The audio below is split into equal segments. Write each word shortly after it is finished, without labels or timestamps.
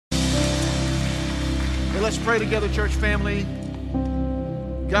Let's pray together, church family.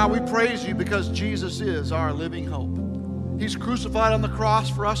 God, we praise you because Jesus is our living hope. He's crucified on the cross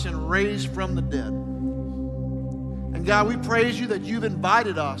for us and raised from the dead. And God, we praise you that you've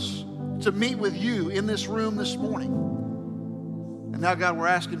invited us to meet with you in this room this morning. And now, God, we're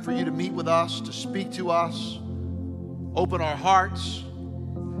asking for you to meet with us, to speak to us, open our hearts.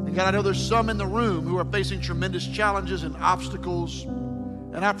 And God, I know there's some in the room who are facing tremendous challenges and obstacles.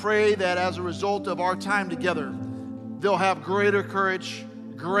 And I pray that as a result of our time together, they'll have greater courage,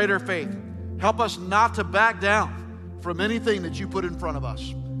 greater faith. Help us not to back down from anything that you put in front of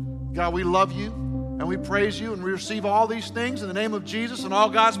us. God, we love you and we praise you and we receive all these things in the name of Jesus, and all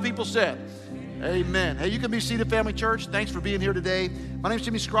God's people said, amen. Hey, you can be seated, Family Church. Thanks for being here today. My name is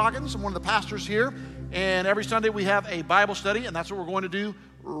Jimmy Scroggins. I'm one of the pastors here. And every Sunday we have a Bible study, and that's what we're going to do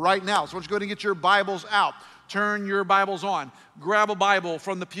right now. So why don't you go ahead and get your Bibles out. Turn your Bibles on. Grab a Bible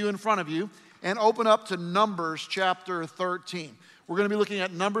from the pew in front of you and open up to Numbers chapter 13. We're going to be looking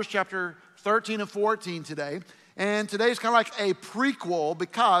at Numbers chapter 13 and 14 today. And today is kind of like a prequel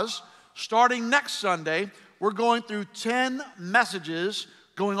because starting next Sunday, we're going through 10 messages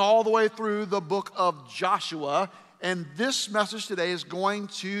going all the way through the book of Joshua. And this message today is going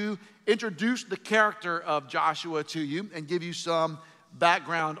to introduce the character of Joshua to you and give you some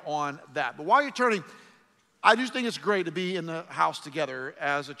background on that. But while you're turning, I just think it's great to be in the house together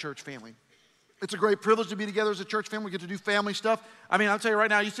as a church family. It's a great privilege to be together as a church family. We get to do family stuff. I mean, I'll tell you right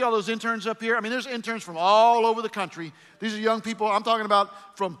now, you see all those interns up here? I mean, there's interns from all over the country. These are young people. I'm talking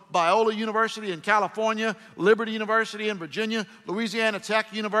about from Biola University in California, Liberty University in Virginia, Louisiana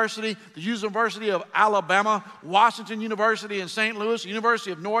Tech University, the University of Alabama, Washington University in St. Louis,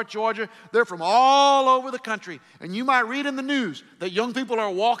 University of North Georgia. They're from all over the country. And you might read in the news that young people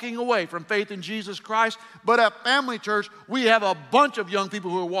are walking away from faith in Jesus Christ. But at Family Church, we have a bunch of young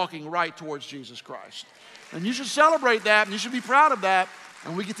people who are walking right towards Jesus Christ. And you should celebrate that, and you should be proud of that.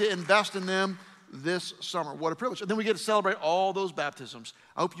 And we get to invest in them this summer. What a privilege. And then we get to celebrate all those baptisms.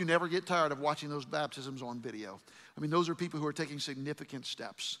 I hope you never get tired of watching those baptisms on video. I mean, those are people who are taking significant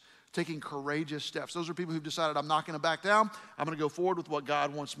steps, taking courageous steps. Those are people who've decided, I'm not going to back down. I'm going to go forward with what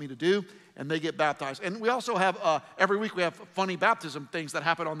God wants me to do. And they get baptized. And we also have, every week we have funny baptism things that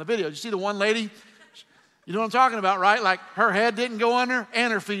happen on the video. You see the one lady? You know what I'm talking about, right? Like her head didn't go under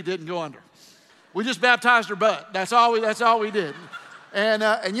and her feet didn't go under. We just baptized her butt. That's all we did.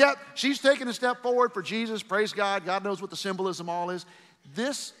 And yet, she's taking a step forward for Jesus. Praise God. God knows what the symbolism all is.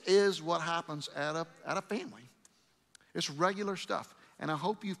 This is what happens at a family. It's regular stuff. And I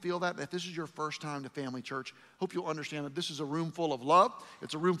hope you feel that. If this is your first time to Family Church, hope you'll understand that this is a room full of love.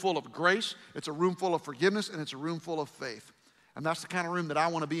 It's a room full of grace. It's a room full of forgiveness. And it's a room full of faith. And that's the kind of room that I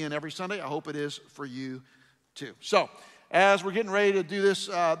want to be in every Sunday. I hope it is for you too. So, as we're getting ready to do this,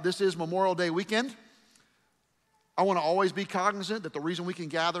 this is Memorial Day weekend. I want to always be cognizant that the reason we can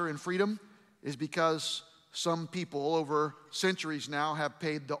gather in freedom is because some people over centuries now have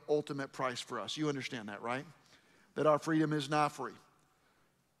paid the ultimate price for us. You understand that, right? That our freedom is not free.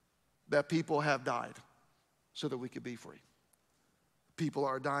 That people have died so that we could be free. People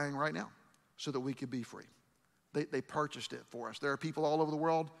are dying right now so that we could be free. They purchased it for us. There are people all over the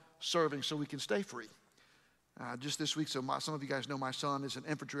world serving so we can stay free. Just this week, some of you guys know my son is an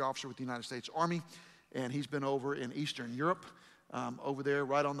infantry officer with the United States Army, and he's been over in Eastern Europe, over there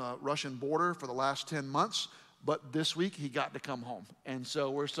right on the Russian border for the last 10 months. But this week, he got to come home. And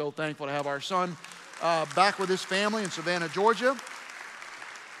so we're so thankful to have our son back with his family in Savannah, Georgia.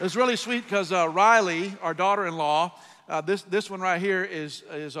 It's really sweet because Riley, our daughter-in-law, this one right here is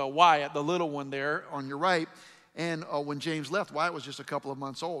Wyatt, the little one there on your right. And when James left, Wyatt was just a couple of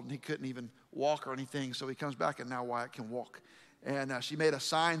months old, and he couldn't even walk or anything. So he comes back, and now Wyatt can walk. And she made a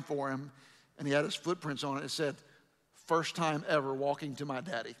sign for him, and he had his footprints on it. It said, "First time ever walking to my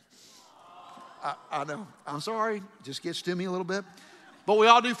daddy." I know. I'm sorry. It just gets to me a little bit. But we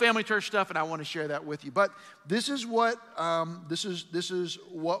all do Family Church stuff, and I want to share that with you. But this is what this is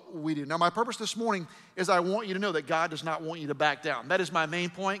what we do. Now, my purpose this morning is I want you to know that God does not want you to back down. That is my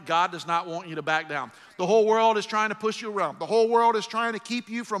main point. God does not want you to back down. The whole world is trying to push you around. The whole world is trying to keep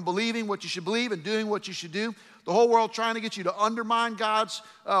you from believing what you should believe and doing what you should do. The whole world trying to get you to undermine God's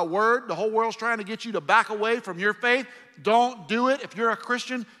word. The whole world's trying to get you to back away from your faith. Don't do it. If you're a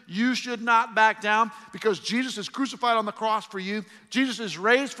Christian, you should not back down because Jesus is crucified on the cross for you. Jesus is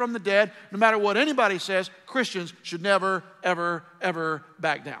raised from the dead. No matter what anybody says, Christians should never, ever, ever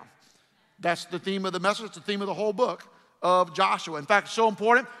back down. That's the theme of the message. It's the theme of the whole book of Joshua. In fact, it's so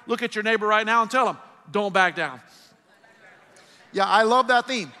important. Look at your neighbor right now and tell them, don't back down. Yeah, I love that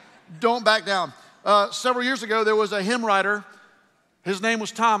theme. Don't back down. Several years ago, there was a hymn writer. His name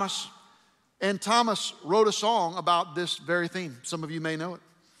was Thomas. And Thomas wrote a song about this very theme. Some of you may know it.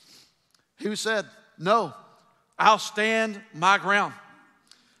 He said, no, I'll stand my ground.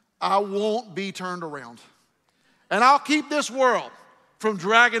 I won't be turned around. And I'll keep this world from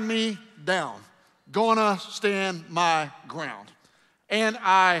dragging me down. Gonna stand my ground. And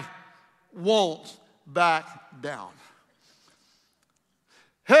I won't back down.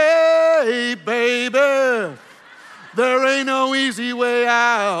 Hey, baby, there ain't no easy way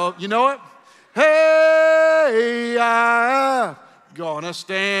out. You know it? Hey, I'm gonna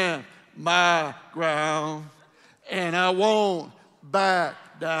stand my ground, and I won't back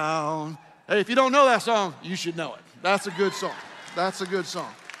down. Hey, if you don't know that song, you should know it. That's a good song. That's a good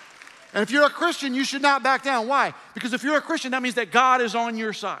song. And if you're a Christian, you should not back down. Why? Because if you're a Christian, that means that God is on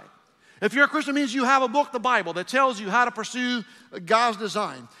your side. If you're a Christian, it means you have a book, the Bible, that tells you how to pursue God's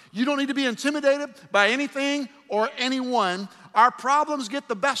design. You don't need to be intimidated by anything or anyone. Our problems get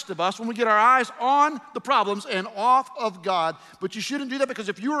the best of us when we get our eyes on the problems and off of God. But you shouldn't do that, because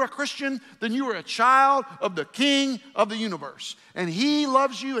if you are a Christian, then you are a child of the King of the universe. And He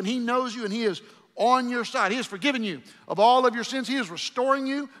loves you, and He knows you, and He is on your side. He has forgiven you of all of your sins. He is restoring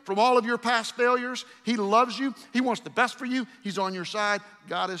you from all of your past failures. He loves you. He wants the best for you. He's on your side.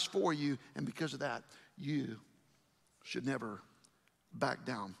 God is for you. And because of that, you should never back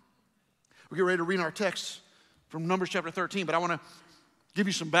down. We're getting ready to read our text from Numbers chapter 13, but I want to give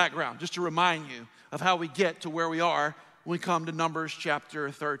you some background just to remind you of how we get to where we are when we come to Numbers chapter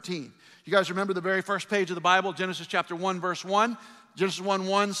 13. You guys remember the very first page of the Bible, Genesis chapter 1, verse 1? Genesis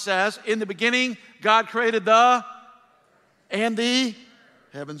 1:1 says, in the beginning, God created the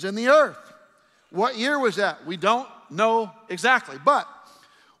heavens and the earth. What year was that? We don't know exactly, but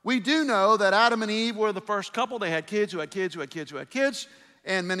we do know that Adam and Eve were the first couple. They had kids who had kids who had kids who had kids.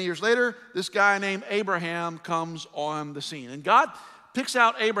 And many years later, this guy named Abraham comes on the scene. And God picks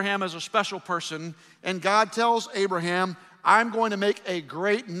out Abraham as a special person. And God tells Abraham, I'm going to make a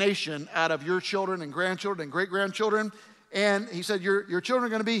great nation out of your children and grandchildren and great-grandchildren. And he said, your children are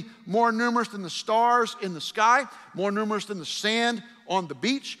going to be more numerous than the stars in the sky, more numerous than the sand on the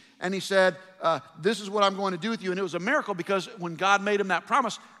beach. And he said, this is what I'm going to do with you. And it was a miracle, because when God made him that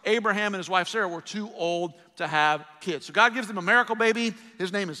promise, Abraham and his wife Sarah were too old to have kids. So God gives them a miracle baby.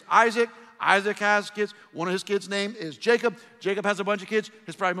 His name is Isaac. Isaac has kids. One of his kids' name is Jacob. Jacob has a bunch of kids.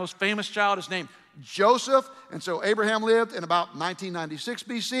 His probably most famous child is named Joseph. And so Abraham lived in about 1996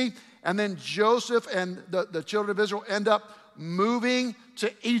 BC. And then Joseph and the children of Israel end up moving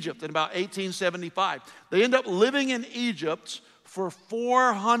to Egypt in about 1875. They end up living in Egypt for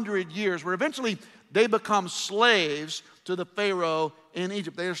 400 years, where eventually they become slaves to the Pharaoh in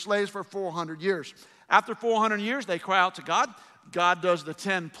Egypt. They are slaves for 400 years. After 400 years, they cry out to God. God does the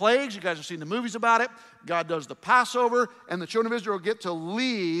 10 plagues. You guys have seen the movies about it. God does the Passover, and the children of Israel get to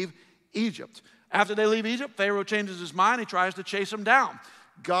leave Egypt. After they leave Egypt, Pharaoh changes his mind. He tries to chase them down.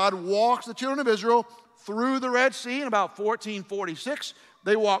 God walks the children of Israel through the Red Sea in about 1446.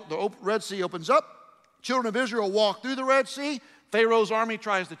 The Red Sea opens up. Children of Israel walk through the Red Sea. Pharaoh's army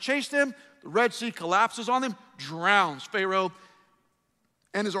tries to chase them. The Red Sea collapses on them, drowns Pharaoh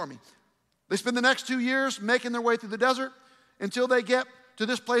and his army. They spend the next 2 years making their way through the desert until they get to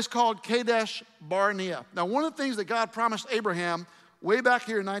this place called Kadesh Barnea. Now, one of the things that God promised Abraham way back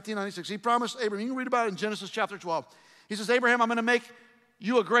here in 1996, He promised Abraham, you can read about it in Genesis chapter 12. He says, Abraham, I'm going to make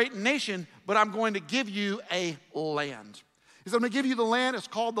you a great nation, but I'm going to give you a land. He said, I'm going to give you the land. It's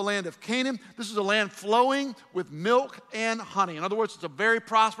called the land of Canaan. This is a land flowing with milk and honey. In other words, it's a very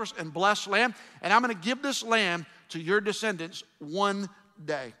prosperous and blessed land. And I'm going to give this land to your descendants one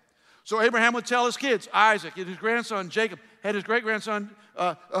day. So Abraham would tell his kids, Isaac, and his grandson Jacob, and his great-grandson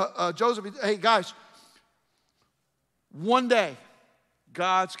Joseph, hey, guys, one day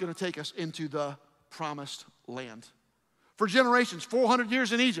God's going to take us into the promised land. For generations, 400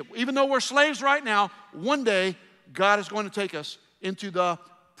 years in Egypt, even though we're slaves right now, one day God is going to take us into the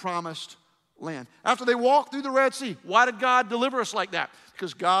promised land. After they walk through the Red Sea, why did God deliver us like that?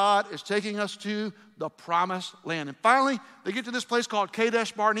 Because God is taking us to the promised land. And finally, they get to this place called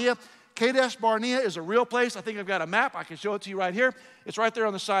Kadesh Barnea. Kadesh Barnea is a real place. I think I've got a map. I can show it to you right here. It's right there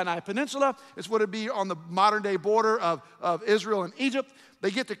on the Sinai Peninsula. It's what would be on the modern-day border of Israel and Egypt.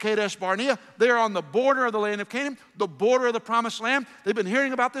 They get to Kadesh Barnea. They are on the border of the land of Canaan, the border of the promised land. They've been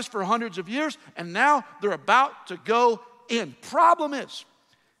hearing about this for hundreds of years, and now they're about to go in. Problem is,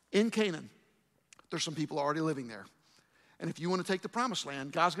 in Canaan, there's some people already living there. And if you want to take the promised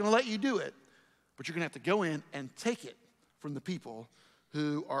land, God's going to let you do it, but you're going to have to go in and take it from the people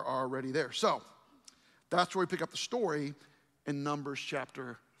who are already there. So that's where we pick up the story in Numbers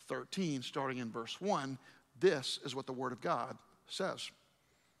chapter 13, starting in verse 1. This is what the Word of God says.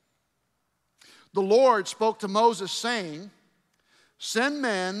 The Lord spoke to Moses, saying, send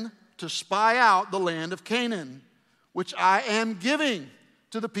men to spy out the land of Canaan, which I am giving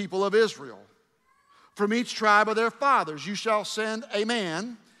to the people of Israel. From each tribe of their fathers you shall send a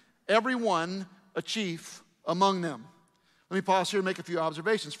man, every one a chief among them. Let me pause here and make a few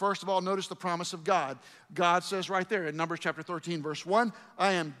observations. First of all, notice the promise of God. God says right there in Numbers chapter 13, verse 1,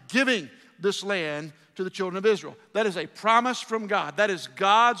 I am giving this land to the children of Israel. That is a promise from God. That is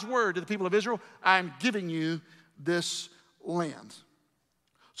God's word to the people of Israel. I am giving you this land.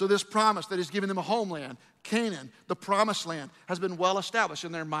 So this promise that he's giving them a homeland, Canaan, the promised land, has been well established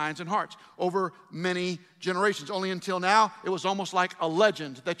in their minds and hearts over many generations. Only until now, it was almost like a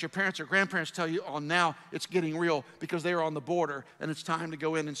legend that your parents or grandparents tell you, oh, now it's getting real because they are on the border and it's time to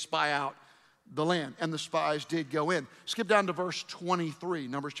go in and spy out the land. And the spies did go in. Skip down to verse 23,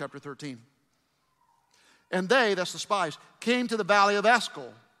 Numbers chapter 13. And they, that's the spies, came to the valley of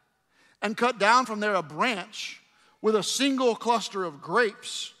Eshcol and cut down from there a branch with a single cluster of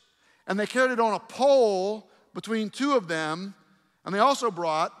grapes. And they carried it on a pole between two of them. And they also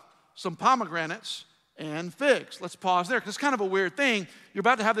brought some pomegranates and figs. Let's pause there, because it's kind of a weird thing. You're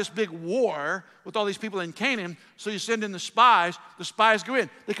about to have this big war with all these people in Canaan, so you send in the spies. The spies go in.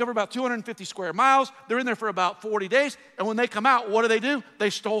 They cover about 250 square miles. They're in there for about 40 days. And when they come out, what do? They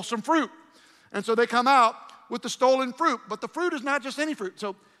stole some fruit. And so they come out with the stolen fruit. But the fruit is not just any fruit.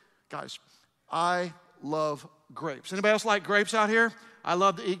 So, guys, I love grapes. Anybody else like grapes out here? I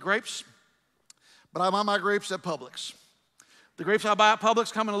love to eat grapes, but I buy my grapes at Publix. The grapes I buy at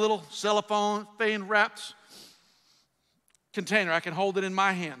Publix come in a little cellophane wrapped container. I can hold it in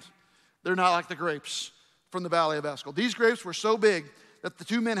my hand. They're not like the grapes from the Valley of Eshcol. These grapes were so big that the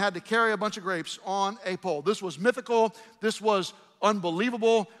two men had to carry a bunch of grapes on a pole. This was mythical. This was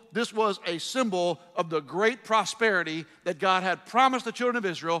unbelievable. This was a symbol of the great prosperity that God had promised the children of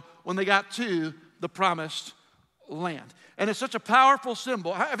Israel when they got to the promised land. And it's such a powerful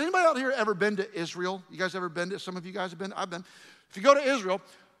symbol. Have anybody out here ever been to Israel? You guys ever been to? Some of you guys have been. I've been. If you go to Israel,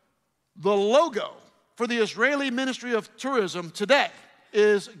 the logo for the Israeli Ministry of Tourism today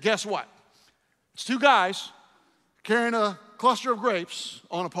is, guess what? It's two guys carrying a cluster of grapes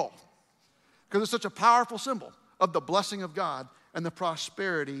on a pole, because it's such a powerful symbol of the blessing of God and the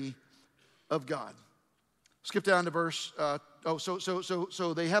prosperity of God. Skip down to verse,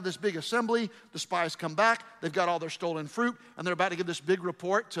 so they have this big assembly. The spies come back. They've got all their stolen fruit, and they're about to give this big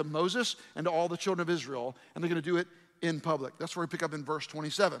report to Moses and to all the children of Israel, and they're going to do it in public. That's where we pick up in verse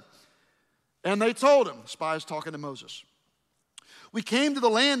 27. And they told him, spies talking to Moses, we came to the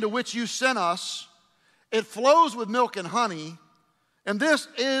land to which you sent us. It flows with milk and honey, and this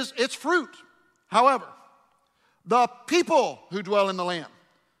is its fruit. However, the people who dwell in the land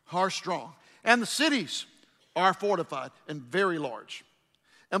are strong, and the cities are fortified and very large.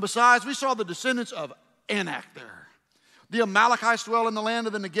 And besides, we saw the descendants of Anak there. The Amalekites dwell in the land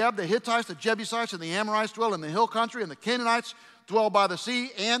of the Negeb. The Hittites, the Jebusites, and the Amorites dwell in the hill country. And the Canaanites dwell by the sea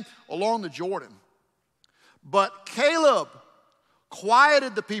and along the Jordan. But Caleb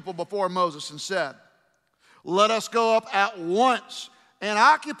quieted the people before Moses and said, let us go up at once and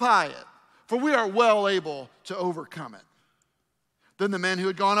occupy it, for we are well able to overcome it. Then the men who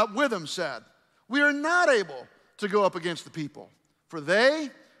had gone up with him said, we are not able to go up against the people, for they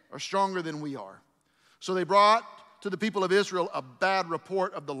are stronger than we are. So they brought to the people of Israel a bad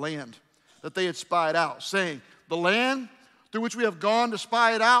report of the land that they had spied out, saying, the land through which we have gone to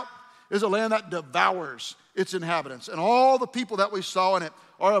spy it out is a land that devours its inhabitants. And all the people that we saw in it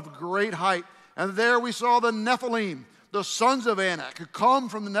are of great height. And there we saw the Nephilim, the sons of Anak, who come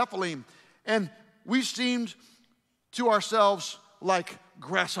from the Nephilim. And we seemed to ourselves like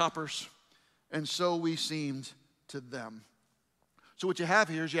grasshoppers, and so we seemed to them. So what you have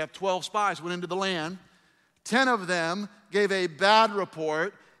here is you have 12 spies went into the land. 10 of them gave a bad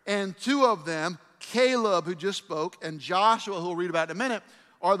report, and 2 of them, Caleb, who just spoke, and Joshua, who we'll read about in a minute,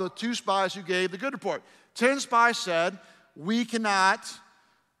 are the 2 spies who gave the good report. 10 spies said, we cannot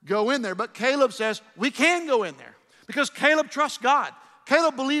go in there. But Caleb says, we can go in there, because Caleb trusts God.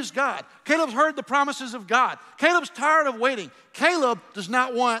 Caleb believes God. Caleb's heard the promises of God. Caleb's tired of waiting. Caleb does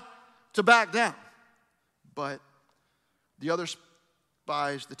not want to back down. But the other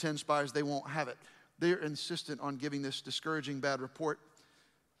spies, the 10 spies, they won't have it. They're insistent on giving this discouraging bad report.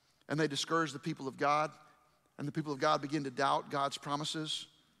 And they discourage the people of God. And the people of God begin to doubt God's promises.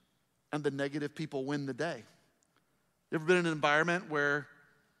 And the negative people win the day. You ever been in an environment where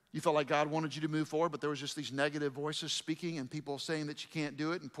you felt like God wanted you to move forward, but there was just these negative voices speaking and people saying that you can't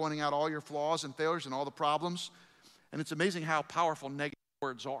do it and pointing out all your flaws and failures and all the problems? And it's amazing how powerful negative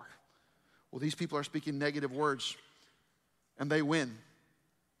words are. Well, these people are speaking negative words, and they win.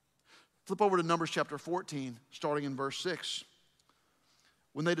 Flip over to Numbers chapter 14, starting in verse 6.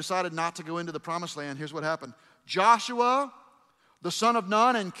 When they decided not to go into the promised land, here's what happened. Joshua, the son of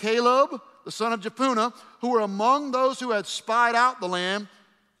Nun, and Caleb, the son of Jephunneh, who were among those who had spied out the land,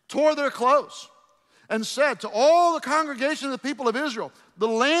 tore their clothes and said to all the congregation of the people of Israel, the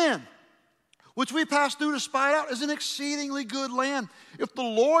land which we passed through to spy out is an exceedingly good land. If the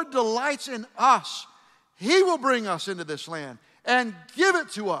Lord delights in us, he will bring us into this land and give it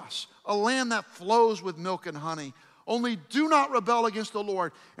to us, a land that flows with milk and honey. Only do not rebel against the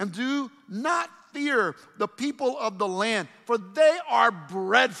Lord, and do not fear the people of the land, for they are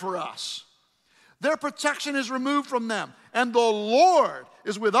bread for us. Their protection is removed from them, and the Lord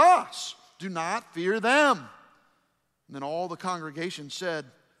is with us. Do not fear them. And then all the congregation said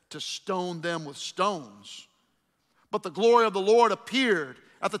to stone them with stones. But the glory of the Lord appeared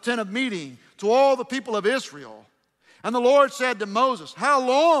at the tent of meeting to all the people of Israel. And the Lord said to Moses, how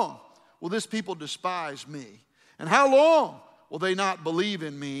long will this people despise me? And how long will they not believe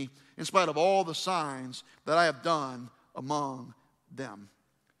in me in spite of all the signs that I have done among them?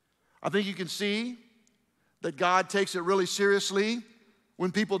 I think you can see that God takes it really seriously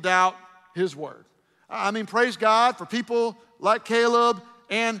when people doubt his word. I mean, praise God for people like Caleb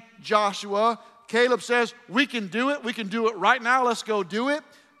and Joshua. Caleb says, we can do it. We can do it right now. Let's go do it.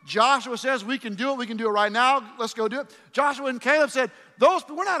 Joshua says, we can do it. We can do it right now. Let's go do it. Joshua and Caleb said,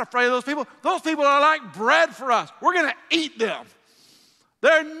 we're not afraid of those people. Those people are like bread for us. We're going to eat them.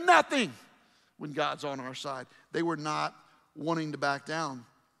 They're nothing when God's on our side. They were not wanting to back down.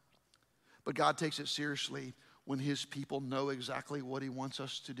 But God takes it seriously when his people know exactly what he wants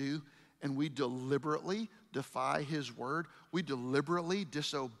us to do, and we deliberately defy his word. We deliberately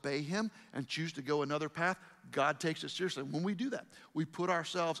disobey him and choose to go another path. God takes it seriously. When we do that, we put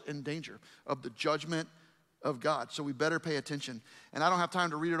ourselves in danger of the judgment of God. So we better pay attention. And I don't have time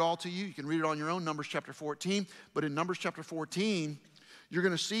to read it all to you. You can read it on your own, Numbers chapter 14. But in Numbers chapter 14, you're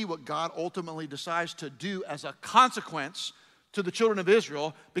going to see what God ultimately decides to do as a consequence to the children of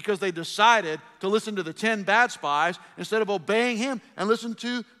Israel because they decided to listen to the 10 bad spies instead of obeying him and listen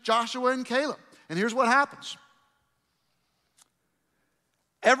to Joshua and Caleb. And here's what happens.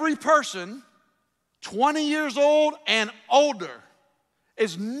 Every person 20 years old and older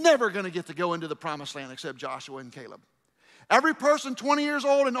is never going to get to go into the promised land except Joshua and Caleb. Every person 20 years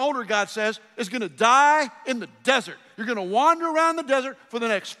old and older, God says, is going to die in the desert. You're going to wander around the desert for the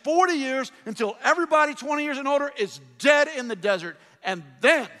next 40 years until everybody 20 years and older is dead in the desert. And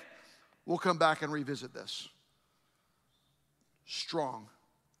then we'll come back and revisit this. Strong.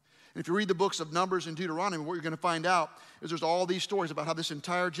 And if you read the books of Numbers and Deuteronomy, what you're going to find out is there's all these stories about how this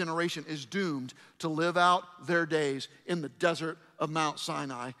entire generation is doomed to live out their days in the desert of Mount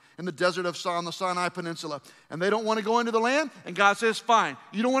Sinai, in the desert on the Sinai Peninsula. And they don't want to go into the land, and God says, fine.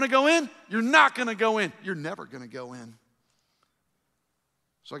 You don't want to go in? You're not going to go in. You're never going to go in.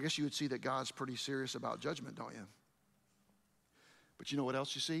 So I guess you would see that God's pretty serious about judgment, don't you? But you know what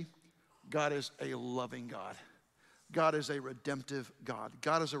else you see? God is a loving God. God is a redemptive God.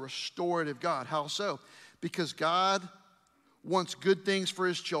 God is a restorative God. How so? Because God wants good things for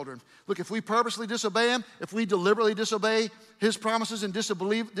his children. Look, if we purposely disobey him, if we deliberately disobey his promises and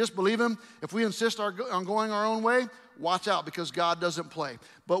disbelieve him, if we insist on going our own way, watch out because God doesn't play.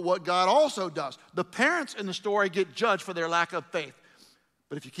 But what God also does, the parents in the story get judged for their lack of faith.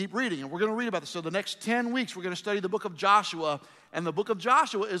 But if you keep reading, and we're going to read about this, so the next 10 weeks we're going to study the book of Joshua. And the book of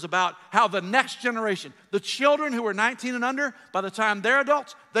Joshua is about how the next generation, the children who are 19 and under, by the time they're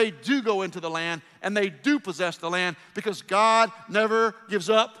adults, they do go into the land and they do possess the land because God never gives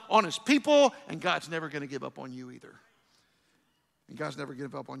up on his people, and God's never going to give up on you either. And God's never going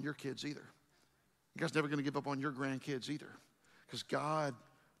to give up on your kids either. And God's never going to give up on your grandkids either because God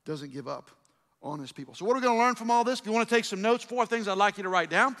doesn't give up on his people. So what are we going to learn from all this? If you want to take some notes, 4 things I'd like you to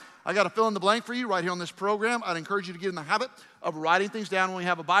write down. I got a fill in the blank for you right here on this program. I'd encourage you to get in the habit of writing things down when we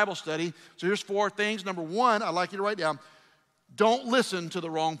have a Bible study. So here's 4 things. Number 1, I'd like you to write down, don't listen to the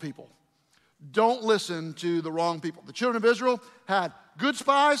wrong people. Don't listen to the wrong people. The children of Israel had good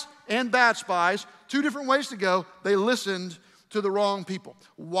spies and bad spies, 2 different ways to go. They listened to the wrong people.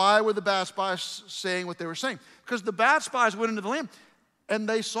 Why were the bad spies saying what they were saying? Because the bad spies went into the land and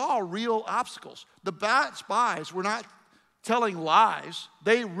they saw real obstacles. The bad spies were not telling lies.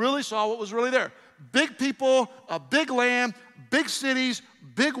 They really saw what was really there. Big people, a big land, big cities,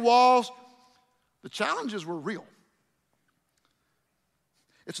 big walls. The challenges were real.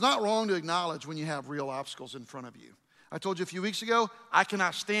 It's not wrong to acknowledge when you have real obstacles in front of you. I told you a few weeks ago, I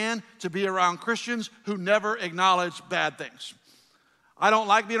cannot stand to be around Christians who never acknowledge bad things. I don't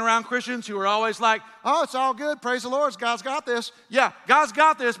like being around Christians who are always like, oh, it's all good, praise the Lord, God's got this. Yeah, God's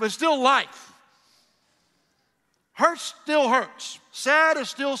got this, but it's still life. Hurt still hurts. Sad is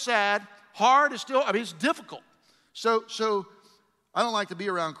still sad. Hard is still, it's difficult. So I don't like to be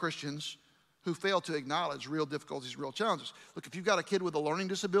around Christians who fail to acknowledge real difficulties, real challenges. Look, if you've got a kid with a learning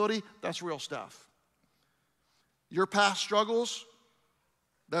disability, that's real stuff. Your past struggles,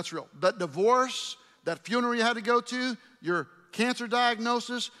 that's real. That divorce, that funeral you had to go to, your cancer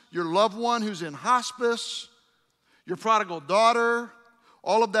diagnosis, your loved one who's in hospice, your prodigal daughter,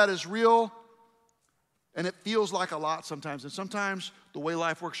 all of that is real. And it feels like a lot sometimes. And sometimes the way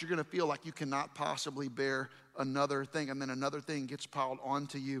life works, you're going to feel like you cannot possibly bear another thing. And then another thing gets piled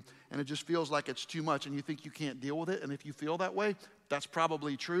onto you. And it just feels like it's too much. And you think you can't deal with it. And if you feel that way, that's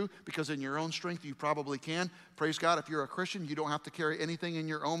probably true. Because in your own strength, you probably can. Praise God, if you're a Christian, you don't have to carry anything in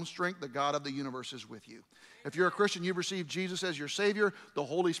your own strength. The God of the universe is with you. If you're a Christian, you've received Jesus as your Savior. The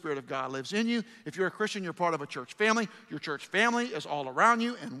Holy Spirit of God lives in you. If you're a Christian, you're part of a church family. Your church family is all around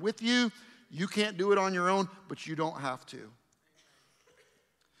you and with you. You can't do it on your own, but you don't have to.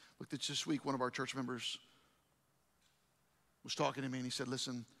 Look, this week, one of our church members was talking to me, and he said,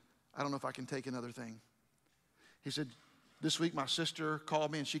 listen, I don't know if I can take another thing. He said, this week my sister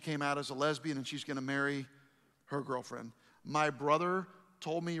called me, and she came out as a lesbian, and she's going to marry her girlfriend. My brother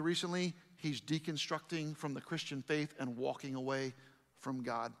told me recently he's deconstructing from the Christian faith and walking away from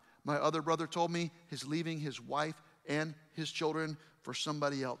God. My other brother told me he's leaving his wife and his children for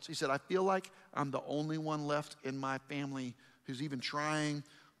somebody else. He said, I feel like I'm the only one left in my family who's even trying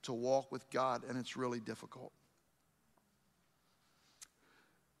to walk with God, and it's really difficult.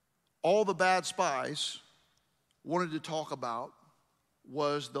 All the bad spies wanted to talk about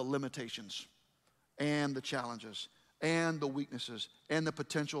was the limitations and the challenges and the weaknesses and the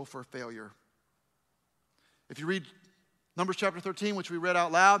potential for failure. If you read Numbers chapter 13, which we read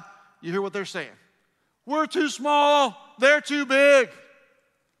out loud, you hear what they're saying. We're too small, they're too big.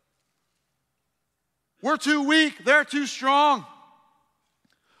 We're too weak, they're too strong.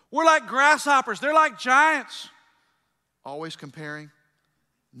 We're like grasshoppers, they're like giants. Always comparing,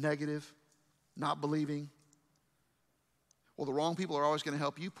 negative, not believing. Well, the wrong people are always going to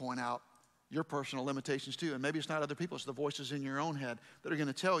help you point out your personal limitations too. And maybe it's not other people, it's the voices in your own head that are going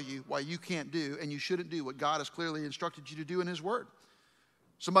to tell you why you can't do and you shouldn't do what God has clearly instructed you to do in His Word.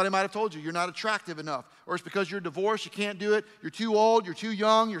 Somebody might have told you you're not attractive enough, or it's because you're divorced, you can't do it, you're too old, you're too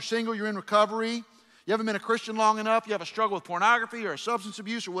young, you're single, you're in recovery, you haven't been a Christian long enough, you have a struggle with pornography or substance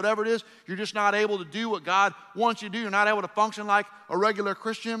abuse or whatever it is, you're just not able to do what God wants you to do, you're not able to function like a regular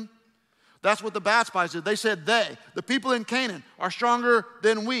Christian. That's what the bad spies did. They said the people in Canaan, are stronger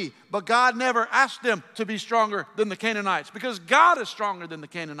than we. But God never asked them to be stronger than the Canaanites because God is stronger than the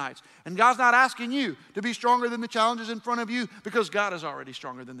Canaanites. And God's not asking you to be stronger than the challenges in front of you because God is already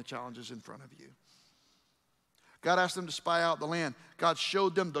stronger than the challenges in front of you. God asked them to spy out the land. God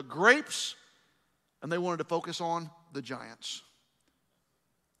showed them the grapes, and they wanted to focus on the giants.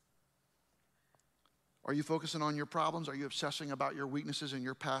 Are you focusing on your problems? Are you obsessing about your weaknesses and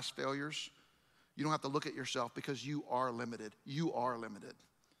your past failures? You don't have to look at yourself because you are limited. You are limited.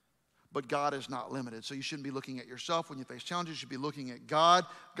 But God is not limited. So you shouldn't be looking at yourself when you face challenges. You should be looking at God.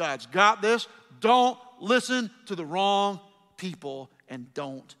 God's got this. Don't listen to the wrong people and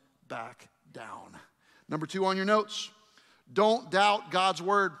don't back down. Number 2 on your notes, don't doubt God's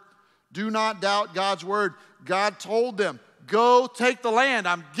word. Do not doubt God's word. God told them, go take the land.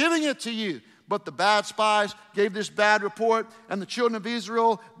 I'm giving it to you. But the bad spies gave this bad report, and the children of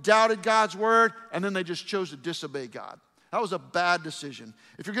Israel doubted God's word, and then they just chose to disobey God. That was a bad decision.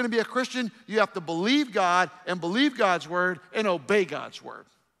 If you're going to be a Christian, you have to believe God and believe God's word and obey God's word.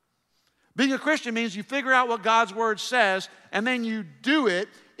 Being a Christian means you figure out what God's word says, and then you do it,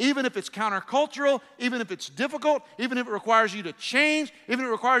 even if it's countercultural, even if it's difficult, even if it requires you to change, even if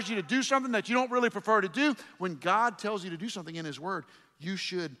it requires you to do something that you don't really prefer to do. When God tells you to do something in His word, you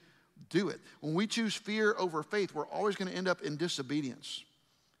should do it. When we choose fear over faith, we're always going to end up in disobedience.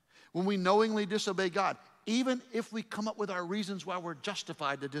 When we knowingly disobey God, even if we come up with our reasons why we're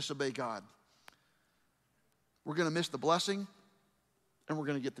justified to disobey God, we're going to miss the blessing and we're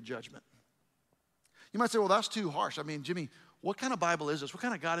going to get the judgment. You might say, well, that's too harsh. I mean, Jimmy, what kind of Bible is this? What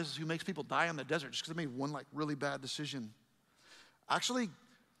kind of God is this who makes people die in the desert just because they made one really bad decision? Actually,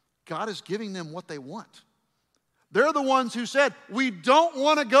 God is giving them what they want. They're the ones who said, we don't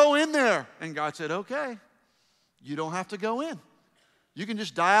want to go in there. And God said, okay, you don't have to go in. You can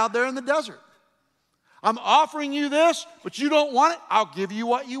just die out there in the desert. I'm offering you this, but you don't want it. I'll give you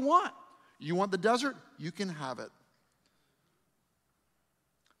what you want. You want the desert? You can have it.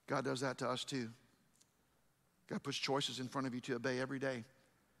 God does that to us too. God puts choices in front of you to obey every day. And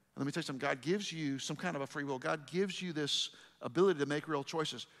let me tell you something. God gives you some kind of a free will. God gives you this ability to make real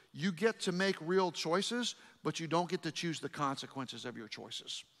choices. You get to make real choices, but you don't get to choose the consequences of your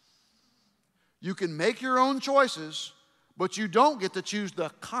choices. You can make your own choices, but you don't get to choose the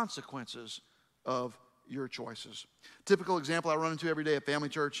consequences of your choices. Typical example I run into every day at Family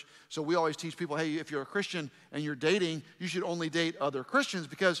Church. So we always teach people, hey, if you're a Christian and you're dating, you should only date other Christians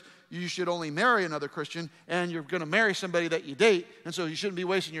because you should only marry another Christian, and you're going to marry somebody that you date, and so you shouldn't be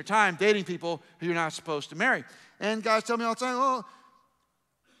wasting your time dating people who you're not supposed to marry. And guys tell me all the time, oh,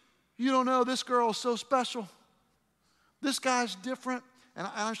 you don't know, this girl is so special. This guy's different. And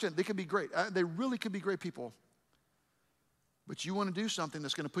I understand, they could be great. They really could be great people. But you want to do something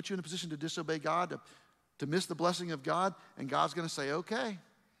that's going to put you in a position to disobey God, to miss the blessing of God, and God's going to say, okay,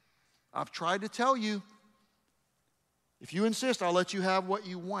 I've tried to tell you. If you insist, I'll let you have what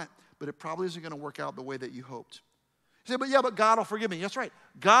you want, but it probably isn't going to work out the way that you hoped. You say, but God will forgive me. That's right.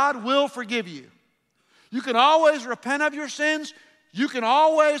 God will forgive you. You can always repent of your sins. You can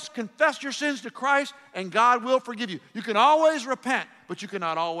always confess your sins to Christ, and God will forgive you. You can always repent, but you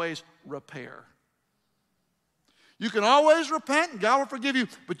cannot always repair. You can always repent, and God will forgive you,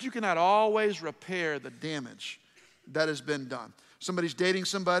 but you cannot always repair the damage that has been done. Somebody's dating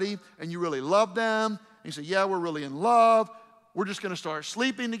somebody, and you really love them, and you say, yeah, we're really in love. We're just going to start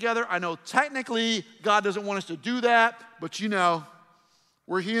sleeping together. I know technically God doesn't want us to do that, but you know,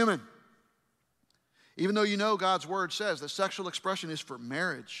 we're human. Even though you know God's word says that sexual expression is for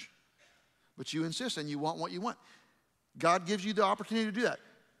marriage, but you insist and you want what you want. God gives you the opportunity to do that.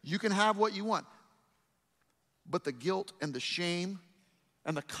 You can have what you want. But the guilt and the shame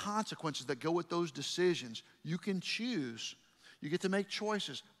and the consequences that go with those decisions, you can choose. You get to make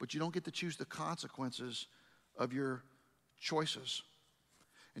choices, but you don't get to choose the consequences of your choices.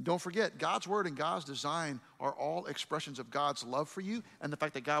 And don't forget, God's word and God's design are all expressions of God's love for you and the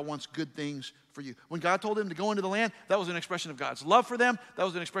fact that God wants good things for you. When God told them to go into the land, that was an expression of God's love for them. That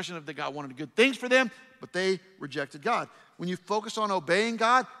was an expression of that God wanted good things for them, but they rejected God. When you focus on obeying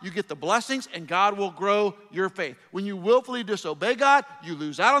God, you get the blessings and God will grow your faith. When you willfully disobey God, you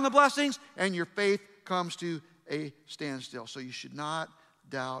lose out on the blessings and your faith comes to a standstill. So you should not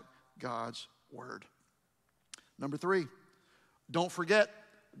doubt God's word. Number 3, don't forget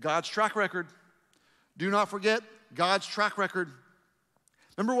God's track record. Do not forget God's track record.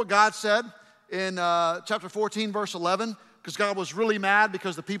 Remember what God said in chapter 14, verse 11? Because God was really mad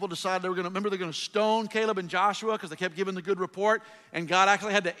because the people decided they're going to stone Caleb and Joshua because they kept giving the good report. And God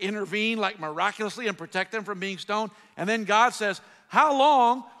actually had to intervene like miraculously and protect them from being stoned. And then God says, how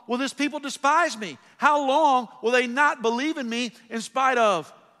long will this people despise me? How long will they not believe in me in spite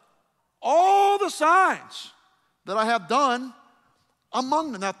of all the signs that I have done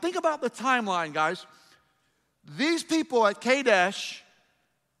among them? Now think about the timeline, guys. These people at Kadesh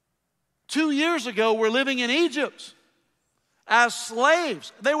 2 years ago were living in Egypt as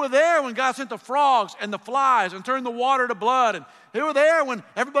slaves. They were there when God sent the frogs and the flies and turned the water to blood. And they were there when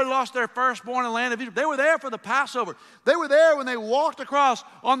everybody lost their firstborn in the land of Egypt. They were there for the Passover. They were there when they walked across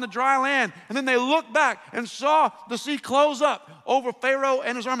on the dry land. And then they looked back and saw the sea close up over Pharaoh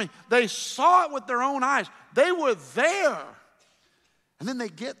and his army. They saw it with their own eyes. They were there. And then they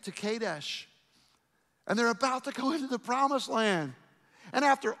get to Kadesh. And they're about to go into the promised land. And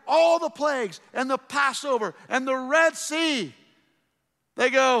after all the plagues and the Passover and the Red Sea, they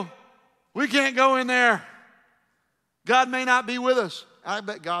go, we can't go in there. God may not be with us. I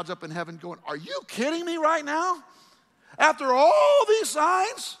bet God's up in heaven going, are you kidding me right now? After all these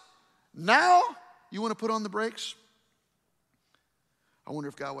signs, now you want to put on the brakes? I wonder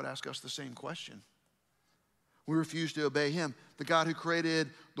if God would ask us the same question. We refuse to obey him, the God who created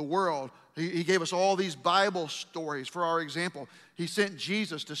the world. He gave us all these Bible stories for our example. He sent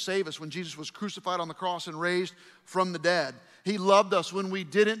Jesus to save us when Jesus was crucified on the cross and raised from the dead. He loved us when we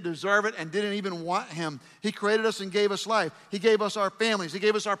didn't deserve it and didn't even want him. He created us and gave us life. He gave us our families. He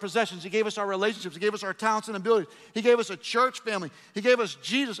gave us our possessions. He gave us our relationships. He gave us our talents and abilities. He gave us a church family. He gave us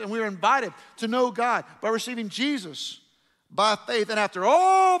Jesus, and we were invited to know God by receiving Jesus by faith. And after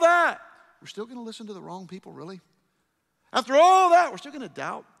all that, we're still going to listen to the wrong people, really? After all that, we're still going to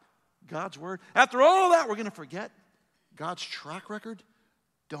doubt God's word. After all that, we're going to forget God's track record.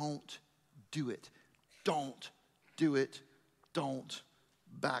 Don't do it. Don't do it. Don't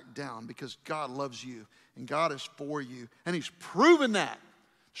back down, because God loves you and God is for you, and he's proven that.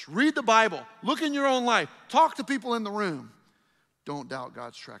 Just read the Bible. Look in your own life. Talk to people in the room. Don't doubt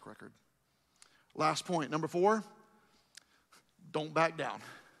God's track record. Last point, number 4, don't back down.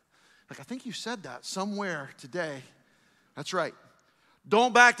 Like, I think you said that somewhere today. That's right.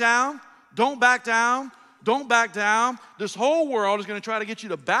 Don't back down. Don't back down. Don't back down. This whole world is going to try to get you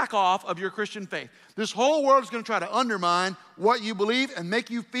to back off of your Christian faith. This whole world is going to try to undermine what you believe and make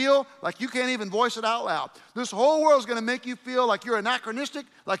you feel like you can't even voice it out loud. This whole world is going to make you feel like you're anachronistic,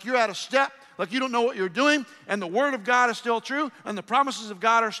 like you're out of step, like you don't know what you're doing, and the Word of God is still true, and the promises of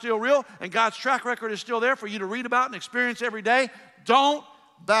God are still real, and God's track record is still there for you to read about and experience every day. Don't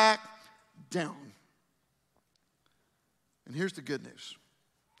back down. And here's the good news.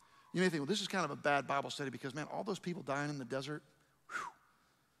 You may think, well, this is kind of a bad Bible study because, man, all those people dying in the desert, whew,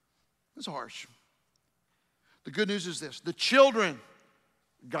 it's harsh. The good news is this. The children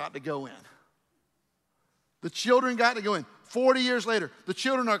got to go in. The children got to go in. 40 years later, the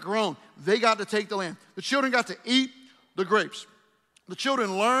children are grown. They got to take the land. The children got to eat the grapes. The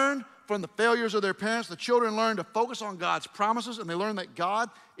children learned from the failures of their parents. The children learned to focus on God's promises, and they learned that God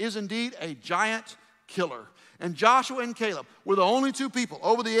is indeed a giant killer. And Joshua and Caleb were the only two people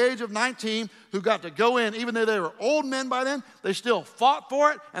over the age of 19 who got to go in. Even though they were old men by then, they still fought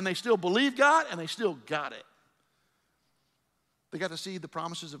for it, and they still believed God, and they still got it. They got to see the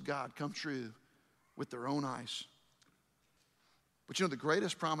promises of God come true with their own eyes. But you know, the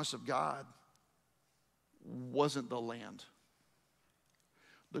greatest promise of God wasn't the land.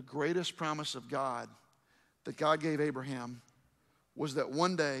 The greatest promise of God that God gave Abraham was that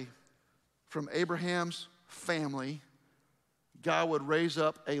one day, from Abraham's family, God would raise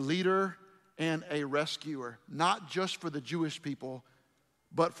up a leader and a rescuer, not just for the Jewish people,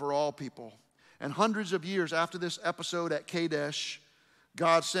 but for all people. And hundreds of years after this episode at Kadesh,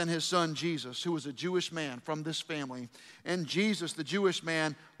 God sent his son Jesus, who was a Jewish man from this family. And Jesus, the Jewish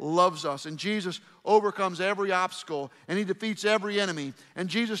man, loves us. And Jesus overcomes every obstacle, and he defeats every enemy. And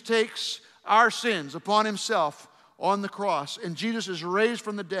Jesus takes our sins upon himself on the cross, and Jesus is raised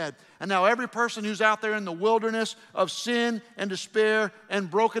from the dead. And now every person who's out there in the wilderness of sin and despair and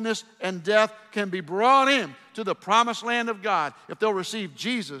brokenness and death can be brought in to the promised land of God if they'll receive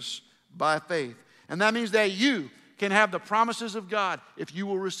Jesus by faith. And that means that you can have the promises of God if you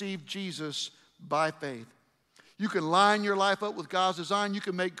will receive Jesus by faith. You can line your life up with God's design. You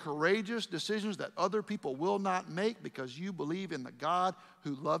can make courageous decisions that other people will not make because you believe in the God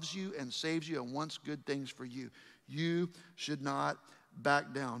who loves you and saves you and wants good things for you. You should not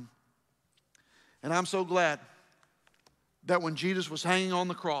back down. And I'm so glad that when Jesus was hanging on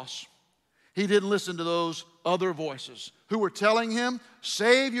the cross, he didn't listen to those other voices who were telling him,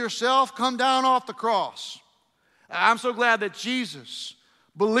 save yourself, come down off the cross. I'm so glad that Jesus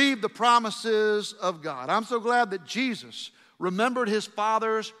believed the promises of God. I'm so glad that Jesus remembered his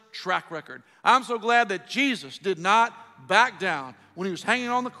Father's track record. I'm so glad that Jesus did not back down when he was hanging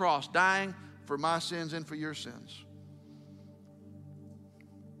on the cross, dying for my sins and for your sins.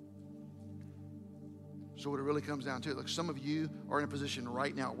 So what it really comes down to, look, some of you are in a position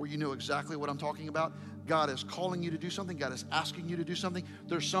right now where you know exactly what I'm talking about. God is calling you to do something. God is asking you to do something.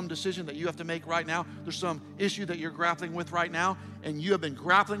 There's some decision that you have to make right now. There's some issue that you're grappling with right now, and you have been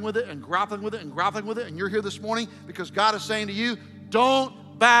grappling with it and grappling with it and grappling with it, and you're here this morning because God is saying to you,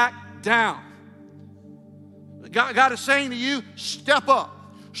 don't back down. God is saying to you, step up.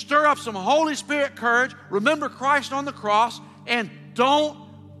 Stir up some Holy Spirit courage. Remember Christ on the cross, and don't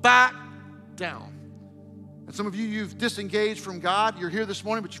back down. And some of you, you've disengaged from God. You're here this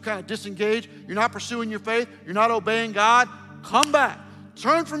morning, but you've kind of disengaged. You're not pursuing your faith. You're not obeying God. Come back.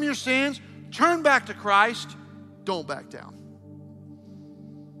 Turn from your sins. Turn back to Christ. Don't back down.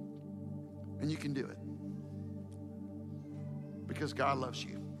 And you can do it. Because God loves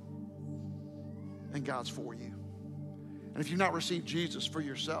you. And God's for you. And if you've not received Jesus for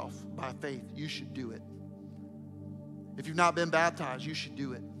yourself by faith, you should do it. If you've not been baptized, you should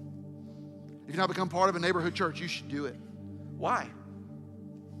do it. If you've not become part of a neighborhood church, you should do it. Why?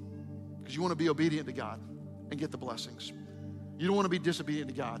 Because you want to be obedient to God and get the blessings. You don't want to be disobedient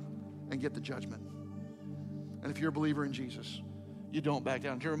to God and get the judgment. And if you're a believer in Jesus, you don't back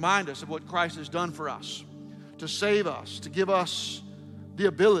down. To remind us of what Christ has done for us, to save us, to give us the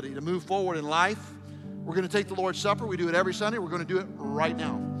ability to move forward in life. We're going to take the Lord's Supper. We do it every Sunday. We're going to do it right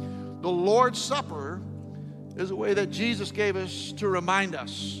now. The Lord's Supper is a way that Jesus gave us to remind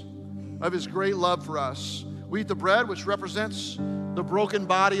us of his great love for us. We eat the bread, which represents the broken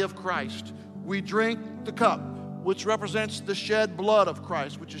body of Christ. We drink the cup, which represents the shed blood of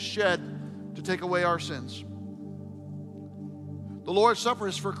Christ, which is shed to take away our sins. The Lord's Supper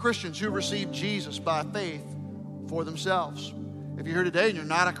is for Christians who receive Jesus by faith for themselves. If you're here today and you're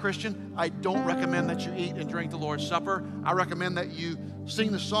not a Christian, I don't recommend that you eat and drink the Lord's Supper. I recommend that you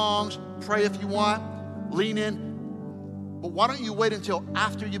sing the songs, pray if you want, lean in. But why don't you wait until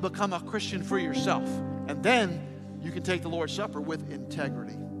after you become a Christian for yourself? And then you can take the Lord's Supper with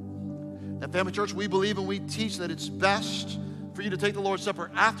integrity. At Family Church, we believe and we teach that it's best for you to take the Lord's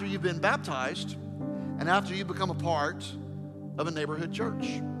Supper after you've been baptized and after you become a part of a neighborhood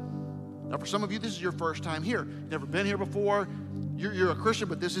church. Now, for some of you, this is your first time here. You've never been here before. You're a Christian,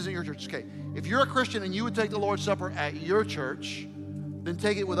 but this isn't your church. Okay, if you're a Christian and you would take the Lord's Supper at your church, then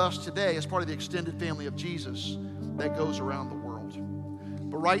take it with us today as part of the extended family of Jesus that goes around the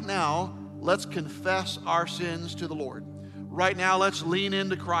world. But right now, let's confess our sins to the Lord. Right now, let's lean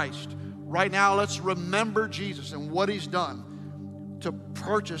into Christ. Right now, let's remember Jesus and what He's done to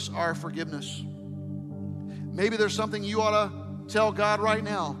purchase our forgiveness. Maybe there's something you ought to tell God right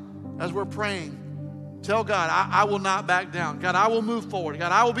now as we're praying. Tell God, I will not back down. God, I will move forward.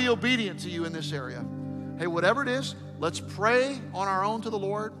 God, I will be obedient to you in this area. Hey, whatever it is, let's pray on our own to the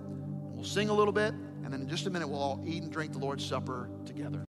Lord. We'll sing a little bit, and then in just a minute, we'll all eat and drink the Lord's Supper together.